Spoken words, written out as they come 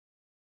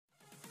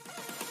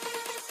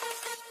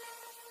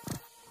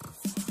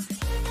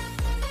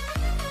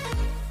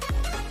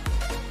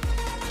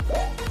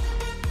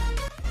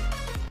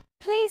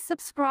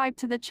subscribe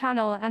to the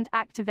channel and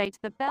activate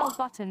the bell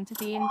button to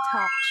be in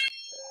touch.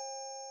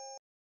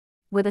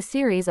 With a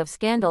series of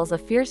scandals, a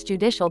fierce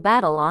judicial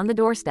battle on the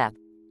doorstep.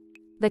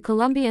 The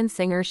Colombian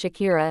singer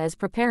Shakira is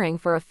preparing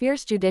for a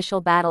fierce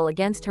judicial battle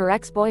against her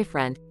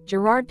ex-boyfriend,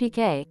 Gerard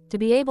Pique, to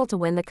be able to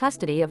win the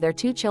custody of their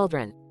 2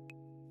 children.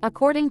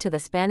 According to the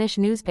Spanish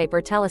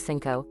newspaper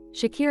Telecinco,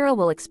 Shakira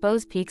will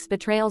expose Pique's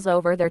betrayals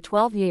over their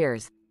 12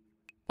 years.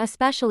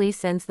 Especially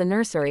since the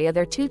nursery of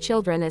their 2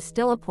 children is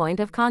still a point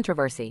of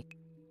controversy.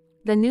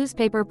 The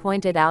newspaper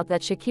pointed out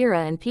that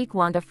Shakira and Pique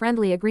want a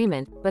friendly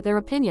agreement, but their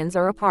opinions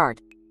are apart.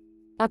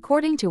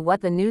 According to what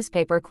the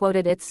newspaper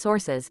quoted its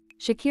sources,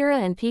 Shakira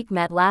and Pique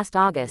met last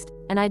August,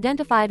 and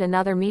identified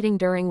another meeting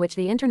during which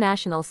the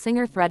international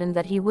singer threatened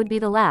that he would be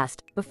the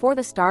last, before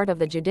the start of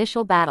the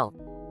judicial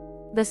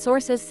battle. The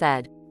sources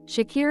said,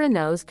 Shakira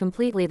knows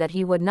completely that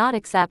he would not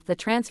accept the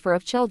transfer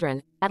of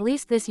children, at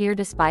least this year,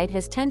 despite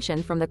his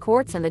tension from the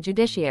courts and the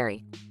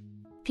judiciary.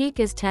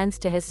 Pique is tense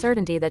to his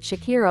certainty that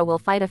Shakira will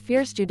fight a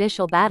fierce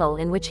judicial battle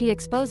in which he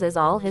exposes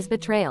all his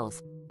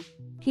betrayals.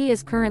 He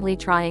is currently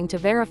trying to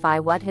verify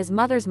what his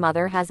mother's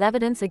mother has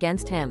evidence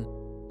against him.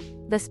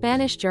 The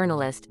Spanish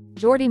journalist,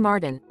 Jordi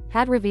Martin,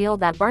 had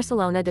revealed that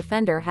Barcelona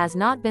defender has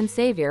not been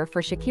savior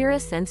for Shakira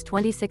since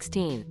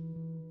 2016.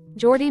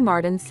 Jordi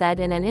Martin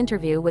said in an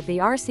interview with the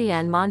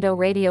RCN Mondo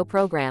radio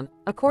program,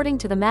 according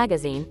to the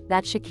magazine,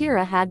 that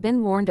Shakira had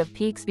been warned of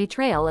Pique's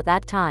betrayal at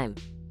that time.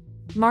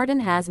 Martin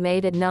has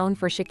made it known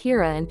for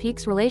Shakira and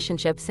Pique's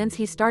relationship since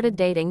he started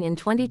dating in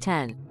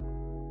 2010.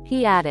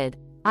 He added,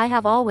 I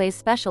have always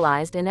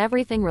specialized in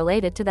everything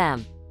related to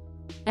them.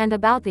 And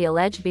about the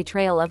alleged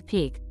betrayal of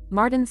Pique,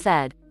 Martin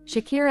said,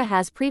 Shakira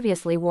has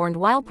previously warned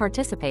while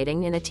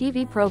participating in a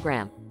TV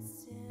program.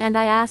 And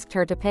I asked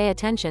her to pay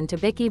attention to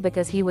Pique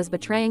because he was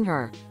betraying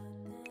her.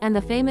 And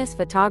the famous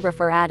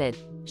photographer added,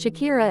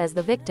 Shakira is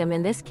the victim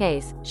in this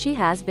case, she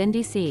has been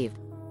deceived.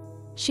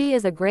 She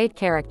is a great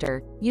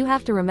character, you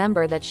have to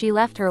remember that she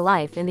left her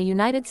life in the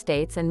United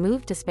States and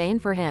moved to Spain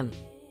for him.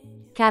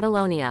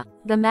 Catalonia.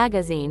 The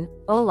magazine,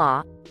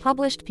 Hola,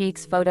 published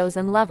Pique's photos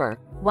and lover,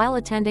 while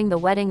attending the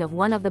wedding of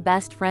one of the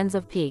best friends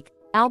of Pique,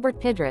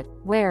 Albert Pidret,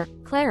 where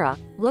Clara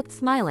looked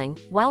smiling,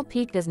 while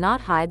Pique does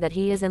not hide that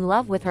he is in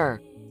love with her.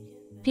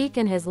 Pique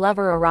and his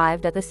lover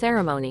arrived at the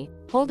ceremony,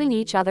 holding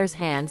each other's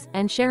hands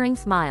and sharing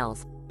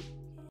smiles.